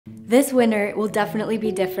This winter will definitely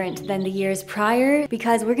be different than the years prior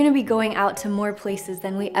because we're going to be going out to more places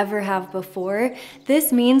than we ever have before.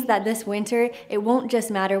 This means that this winter, it won't just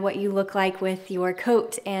matter what you look like with your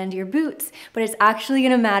coat and your boots, but it's actually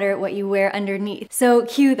going to matter what you wear underneath. So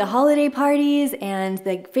cue the holiday parties and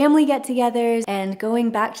the family get-togethers and going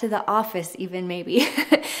back to the office even maybe.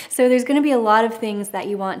 So there's going to be a lot of things that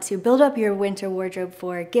you want to build up your winter wardrobe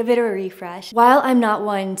for, give it a refresh. While I'm not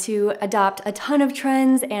one to adopt a ton of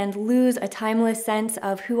trends and lose a timeless sense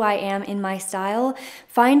of who I am in my style,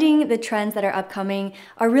 finding the trends that are upcoming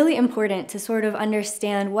are really important to sort of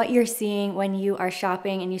understand what you're seeing when you are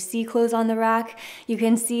shopping and you see clothes on the rack. You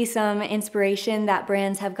can see some inspiration that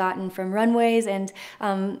brands have gotten from runways, and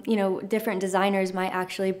different designers might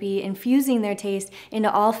actually be infusing their taste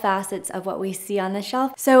into all facets of what we see on the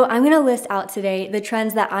shelf. So I'm going to list out today the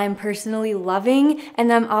trends that I'm personally loving,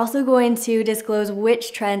 and I'm also going to disclose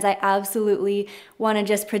which trends I absolutely want to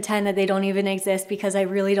just pretend that they don't even exist because I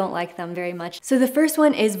really don't like them very much. So the first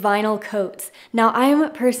one is vinyl coats. Now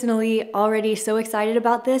I'm personally already so excited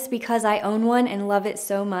about this because I own one and love it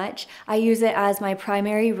so much. I use it as my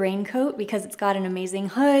primary raincoat because it's got an amazing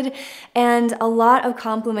hood, and a lot of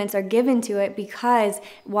compliments are given to it because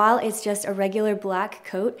while it's just a regular black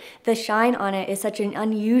coat, the shine on it is such an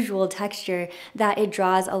unusual texture that it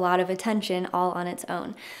draws a lot of attention all on its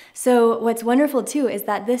own. So what's wonderful too is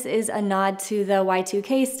that this is a nod to the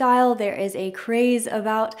Y2K style. There is a craze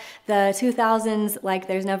about the 2000s like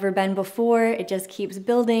there's never been before. It just keeps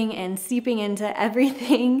building and seeping into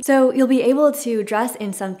everything. So you'll be able to dress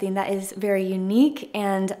in something that is very unique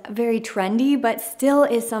and very trendy, but still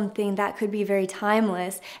is something that could be very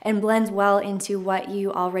timeless and blends well into what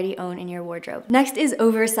you already own in your wardrobe. Next is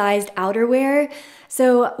oversized outerwear.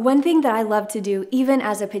 So one thing that I love to do, even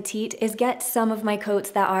as a petite, is get some of my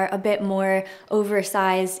coats that are a bit more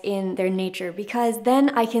oversized in their nature, because then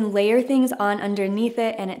I can layer things on underneath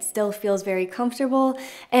it and it still feels very comfortable.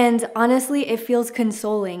 And honestly, it feels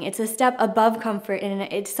consoling. It's a step above comfort, and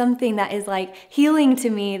it's something that is like healing to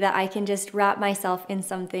me, that I can just wrap myself in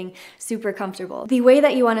something super comfortable. The way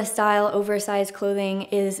that you want to style oversized clothing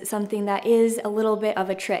is something that is a little bit of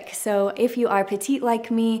a trick. So if you are petite like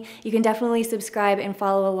me, you can definitely subscribe and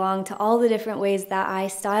follow along to all the different ways that I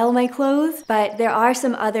style my clothes. But there are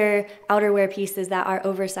some other outerwear pieces that are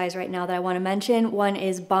oversized right now that I want to mention. One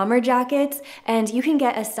is bomber jackets, and you can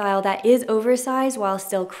get a style that is oversized while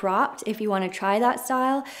still cropped if you want to try that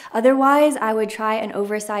style. Otherwise, I would try an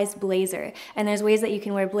oversized blazer. And there's ways that you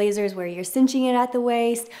can wear blazers where you're cinching it at the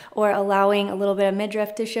waist or allowing a little bit of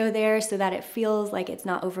midriff to show there so that it feels like it's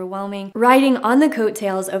not overwhelming. Riding on the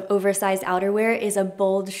coattails of oversized outerwear is a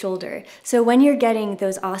bold shoulder. So when you're getting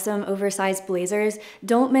those awesome oversized blazers,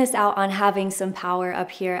 don't miss out on having some power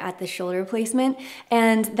up here at the shoulder placement,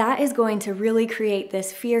 and that is going to really create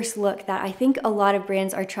this fierce look that I think a lot of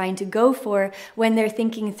brands are trying to go for when they're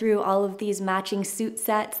thinking through all of these matching suit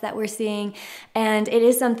sets that we're seeing. And it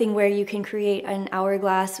is something where you can create an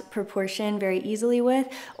hourglass proportion very easily with,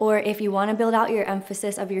 or if you want to build out your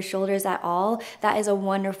emphasis of your shoulders at all, that is a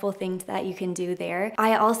wonderful thing that you can do there.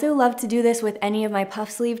 I also love to do this with any of my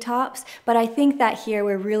puff sleeve tops, but I think that here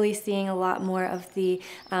we're really seeing a lot more of the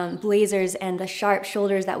blazers and the sharp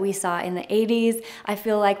shoulders that we saw in the 80s. I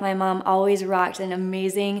feel like my mom always rocked an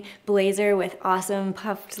amazing blazer with awesome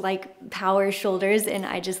puffed like power shoulders, and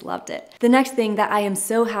I just loved it. The next thing that I am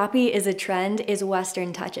so happy is a trend is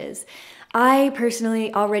Western touches. I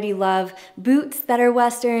personally already love boots that are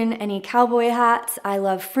Western, any cowboy hats. I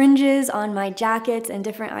love fringes on my jackets and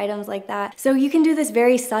different items like that. So you can do this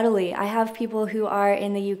very subtly. I have people who are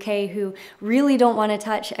in the UK who really don't want to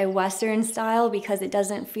touch a Western style because it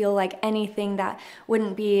doesn't feel like anything that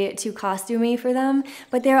wouldn't be too costumey for them.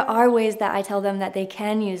 But there are ways that I tell them that they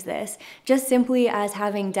can use this, just simply as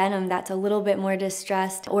having denim that's a little bit more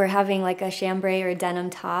distressed, or having like a chambray or denim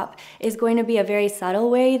top is going to be a very subtle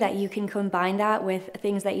way that you can combine that with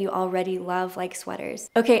things that you already love, like sweaters.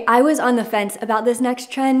 Okay, I was on the fence about this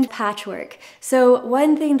next trend, patchwork. So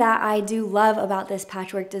one thing that I do love about this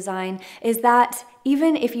patchwork design is that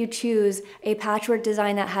even if you choose a patchwork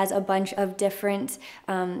design that has a bunch of different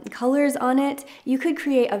colors on it, you could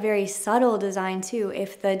create a very subtle design too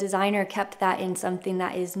if the designer kept that in something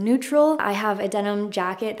that is neutral. I have a denim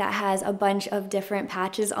jacket that has a bunch of different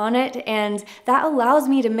patches on it, and that allows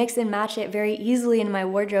me to mix and match it very easily in my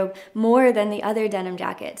wardrobe more than the other denim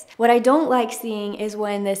jackets. What I don't like seeing is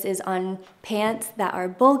when this is on pants that are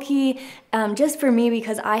bulky, just for me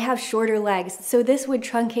because I have shorter legs, so this would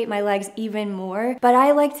truncate my legs even more. before, but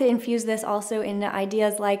I like to infuse this also into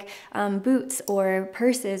ideas like boots or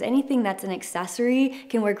purses. Anything that's an accessory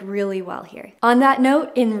can work really well here. On that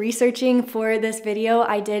note, in researching for this video,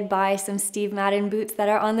 I did buy some Steve Madden boots that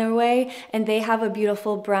are on their way, and they have a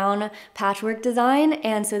beautiful brown patchwork design,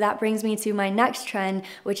 and so that brings me to my next trend,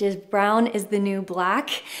 which is brown is the new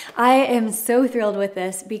black. I am so thrilled with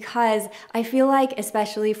this because I feel like,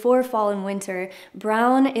 especially for fall and winter,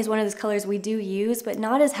 brown is one of those colors we do use, but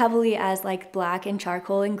not as heavily as like black and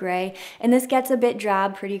charcoal and gray, and this gets a bit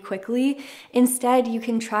drab pretty quickly. Instead, you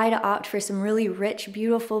can try to opt for some really rich,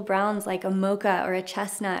 beautiful browns like a mocha or a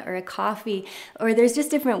chestnut or a coffee, or there's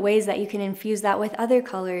just different ways that you can infuse that with other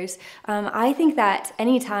colors. I think that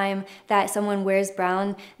anytime that someone wears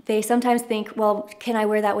brown, they sometimes think, well, can I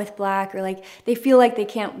wear that with black? Or like they feel like they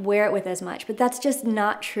can't wear it with as much, but that's just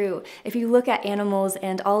not true. If you look at animals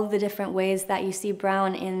and all of the different ways that you see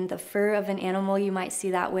brown in the fur of an animal, you might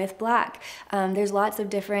see that with black. There's lots of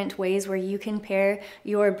different ways where you can pair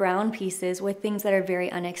your brown pieces with things that are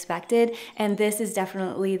very unexpected, and this is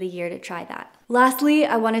definitely the year to try that. Lastly,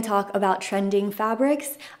 I want to talk about trending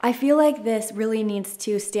fabrics. I feel like this really needs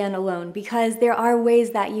to stand alone because there are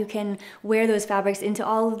ways that you can wear those fabrics into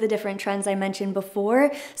all of the different trends I mentioned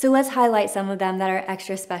before. So let's highlight some of them that are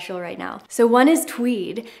extra special right now. So one is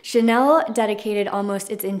tweed. Chanel dedicated almost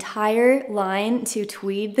its entire line to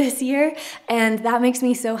tweed this year, and that makes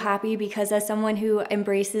me so happy because as someone who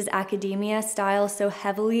embraces academia style so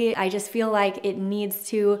heavily, I just feel like it needs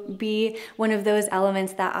to be one of those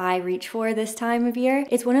elements that I reach for this time of year.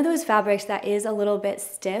 It's one of those fabrics that is a little bit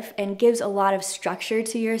stiff and gives a lot of structure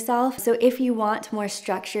to yourself. So if you want more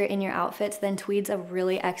structure in your outfits, then tweed's a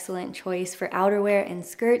really excellent choice for outerwear and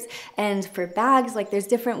skirts, and for bags. Like there's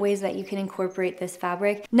different ways that you can incorporate this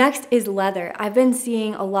fabric. Next is leather. I've been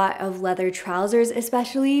seeing a lot of leather trousers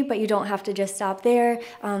especially, but you don't have to just stop there.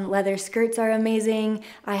 Leather skirts are amazing.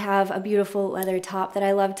 I have a beautiful leather top that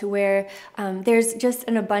I love to wear. There's just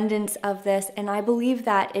an abundance of this, and I believe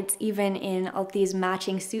that it's even in all these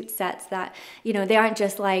matching suit sets that, you know, they aren't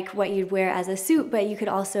just like what you'd wear as a suit, but you could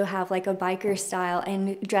also have like a biker style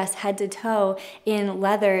and dress head to toe in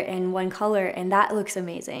leather in one color, and that looks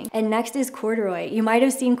amazing. And next is corduroy. You might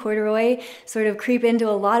have seen corduroy sort of creep into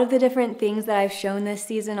a lot of the different things that I've shown this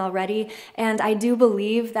season already, and I do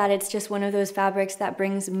believe that it's just one of those fabrics that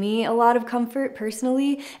brings me a lot of comfort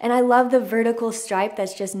personally, and I love the vertical stripe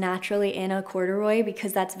that's just naturally in a corduroy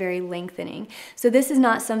because that's very lengthening. So this is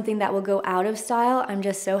not something that will go out of style. I'm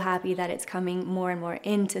just so happy that it's coming more and more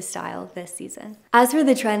into style this season. As for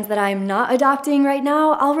the trends that I'm not adopting right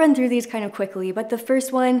now, I'll run through these kind of quickly, but the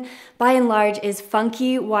first one, by and large, is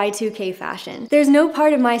funky Y2K fashion. There's no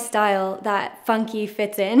part of my style that funky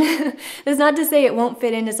fits in. That's not to say it won't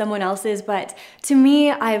fit into someone else's, but to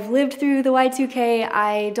me, I've lived through the Y2K.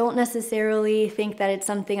 I don't necessarily think that it's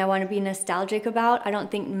something I want to be nostalgic about. I don't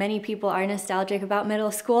think many people are nostalgic about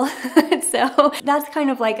middle school, so that's kind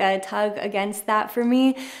of like a tug against that for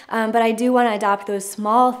me, but I do want to adopt those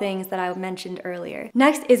small things that I mentioned earlier.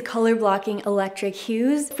 Next is color blocking electric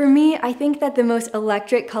hues. For me, I think that the most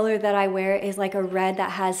electric color that I wear is like a red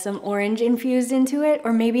that has some orange infused into it,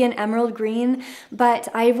 or maybe an emerald green, but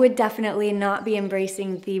I would definitely not be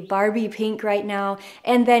embracing the Barbie pink right now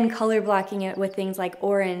and then color blocking it with things like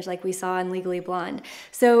orange like we saw in Legally Blonde.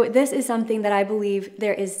 So this is something that I believe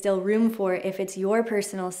there is still room for if it's your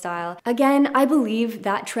personal style. Again, I believe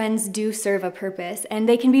that trends do serve a purpose, and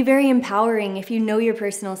they can be very empowering if you know your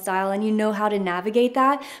personal style and you know how to navigate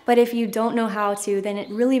that, but if you don't know how to, then it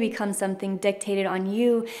really becomes something dictated on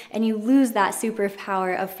you, and you lose that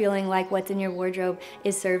superpower of feeling like what's in your wardrobe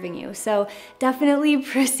is serving you. So definitely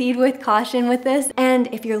proceed with caution with this, and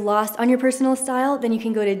if you're lost on your personal style, then you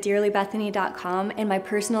can go to dearlybethany.com, and my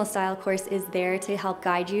personal style course is there to help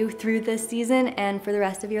guide you through this season and for the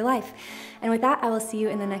rest of your life. And with that, I will see you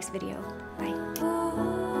in the next video. Bye.